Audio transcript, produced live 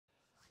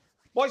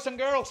Boys and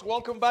girls,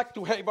 welcome back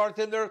to Hey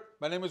Bartender.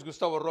 My name is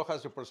Gustavo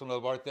Rojas, your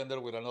personal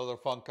bartender with another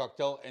fun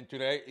cocktail, and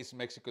today is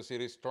Mexico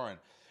City's turn.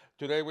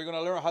 Today we're going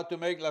to learn how to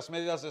make las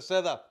medias de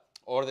seda,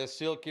 or the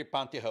silky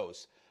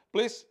pantyhose.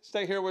 Please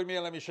stay here with me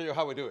and let me show you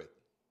how we do it.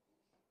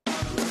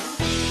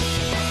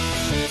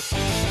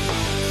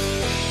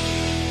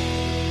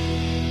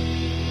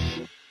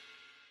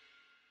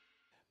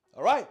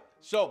 All right,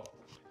 so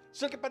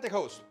silky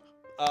pantyhose.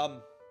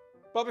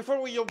 But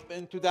before we jump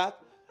into that,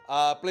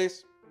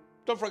 please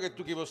don't forget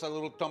to give us a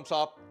little thumbs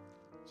up,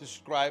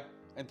 subscribe,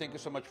 and thank you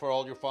so much for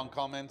all your fun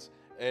comments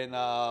and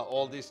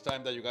all this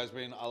time that you guys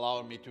been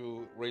allowing me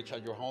to reach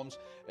at your homes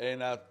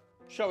and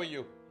showing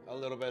you a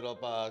little bit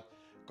of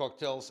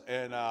cocktails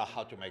and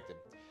how to make them.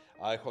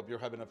 I hope you're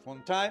having a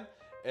fun time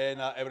and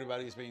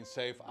everybody's being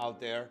safe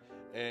out there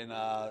and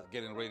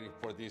getting ready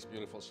for this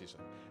beautiful season.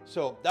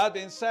 So that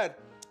being said,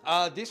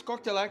 this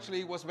cocktail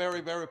actually was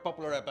very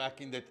popular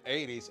back in the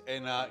 80s,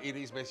 and it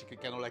is basically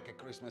kind of like a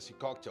Christmassy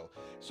cocktail.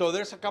 So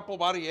there's a couple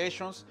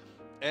variations,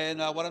 and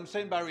what I'm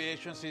saying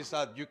variations is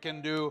that you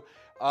can do,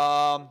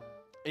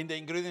 in the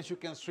ingredients you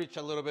can switch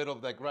a little bit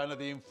of the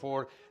grenadine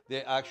for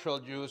the actual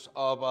juice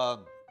of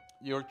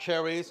your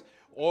cherries,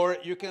 or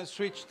you can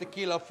switch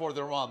tequila for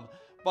the rum.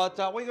 But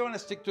we're going to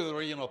stick to the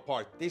original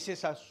part. This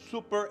is a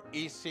super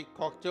easy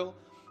cocktail,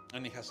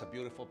 and it has a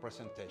beautiful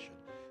presentation.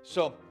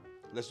 So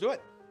let's do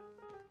it.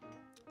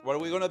 What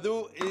we're gonna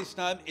do this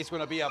time is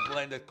gonna be a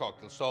blended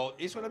cocktail. So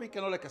it's gonna be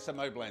kind of like a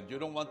semi-blend. You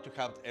don't want to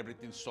have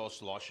everything so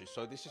slushy.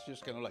 So this is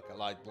just kind of like a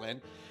light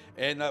blend.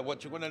 And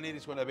what you're gonna need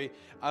is gonna be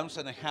 1.5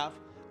 ounces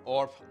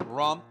of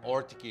rum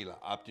or tequila,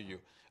 up to you.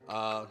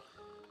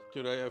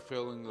 Today I'm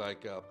feeling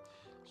like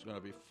it's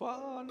gonna be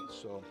fun.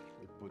 So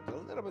we put a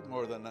little bit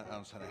more than 1.5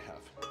 ounces.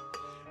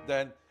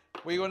 Then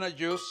we're gonna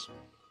use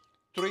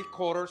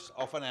 3/4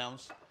 of an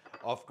ounce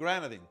of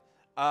grenadine.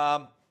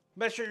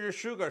 Measure your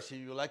sugars. If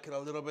you like it a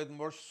little bit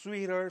more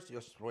sweeter,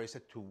 just raise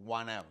it to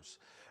 1 ounce.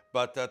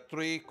 But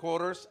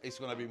 3/4 is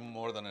going to be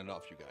more than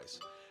enough, you guys.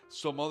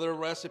 Some other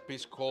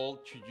recipes call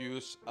to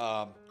use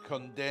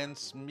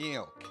condensed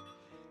milk.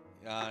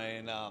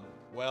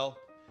 Well,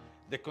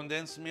 the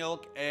condensed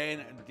milk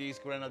and this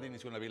grenadine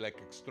is going to be like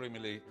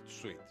extremely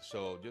sweet.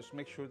 So just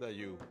make sure that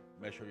you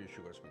measure your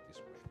sugars with this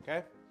way,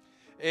 okay?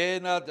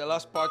 And the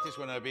last part is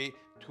going to be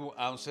 2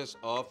 ounces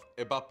of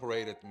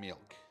evaporated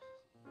milk.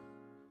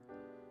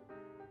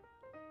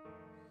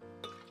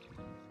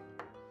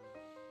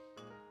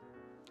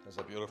 It's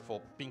a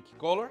beautiful pinky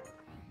color.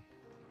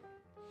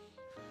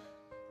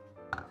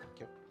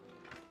 Okay.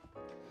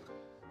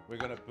 We're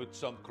gonna put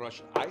some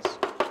crushed ice,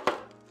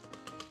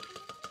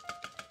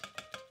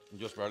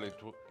 just barely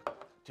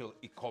till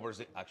it covers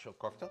the actual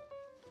cocktail.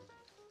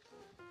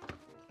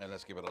 And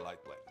let's give it a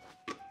light blend.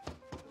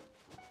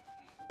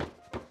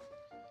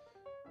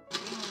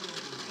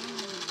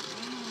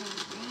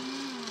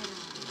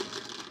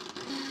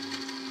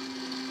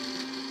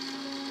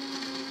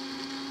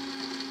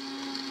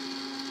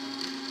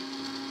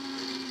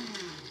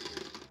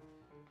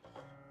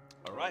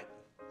 Right.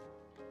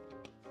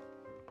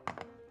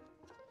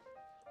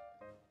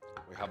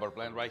 We have our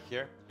blend right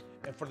here.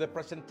 And for the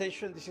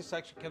presentation, this is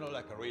actually kind of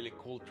like a really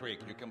cool trick.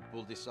 You can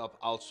pull this up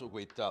also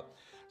with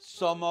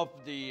some of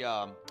the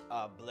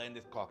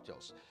blended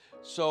cocktails.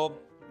 So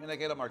you're gonna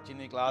get a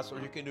martini glass,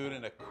 or you can do it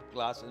in a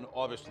glass, and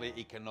obviously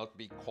it cannot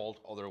be cold,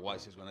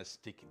 otherwise it's gonna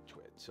stick into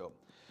it. So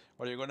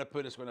what you're gonna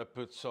put is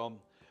some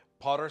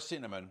powdered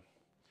cinnamon,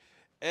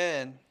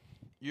 and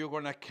you're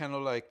gonna kind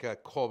of like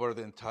cover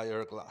the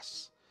entire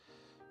glass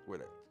with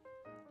it,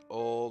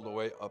 all the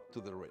way up to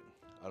the rim.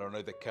 I don't know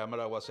if the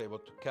camera was able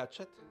to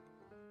catch it.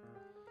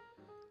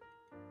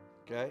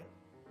 Okay.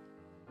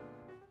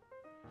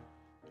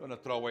 I'm gonna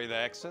throw away the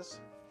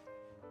excess,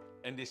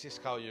 and this is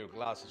how your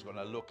glass is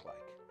gonna look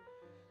like.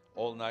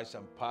 All nice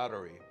and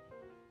powdery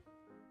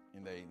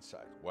in the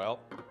inside.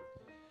 Well,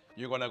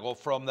 you're gonna go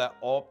from the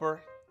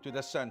upper to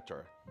the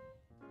center,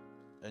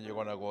 and you're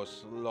gonna go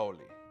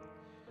slowly,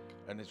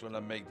 and it's gonna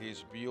make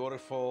this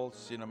beautiful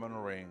cinnamon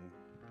ring.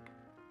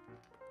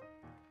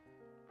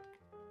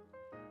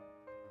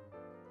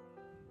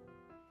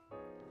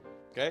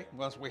 Okay,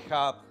 once we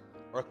have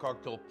our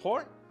cocktail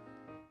poured,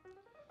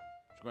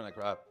 we're gonna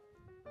grab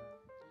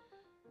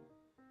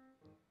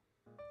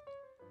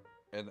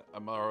an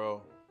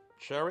Amaro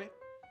cherry.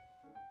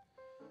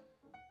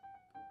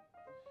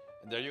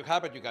 And there you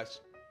have it, you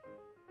guys.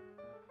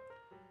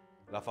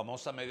 La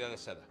famosa media de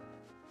seda.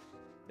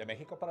 De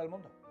México para el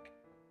mundo.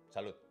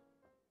 Salud.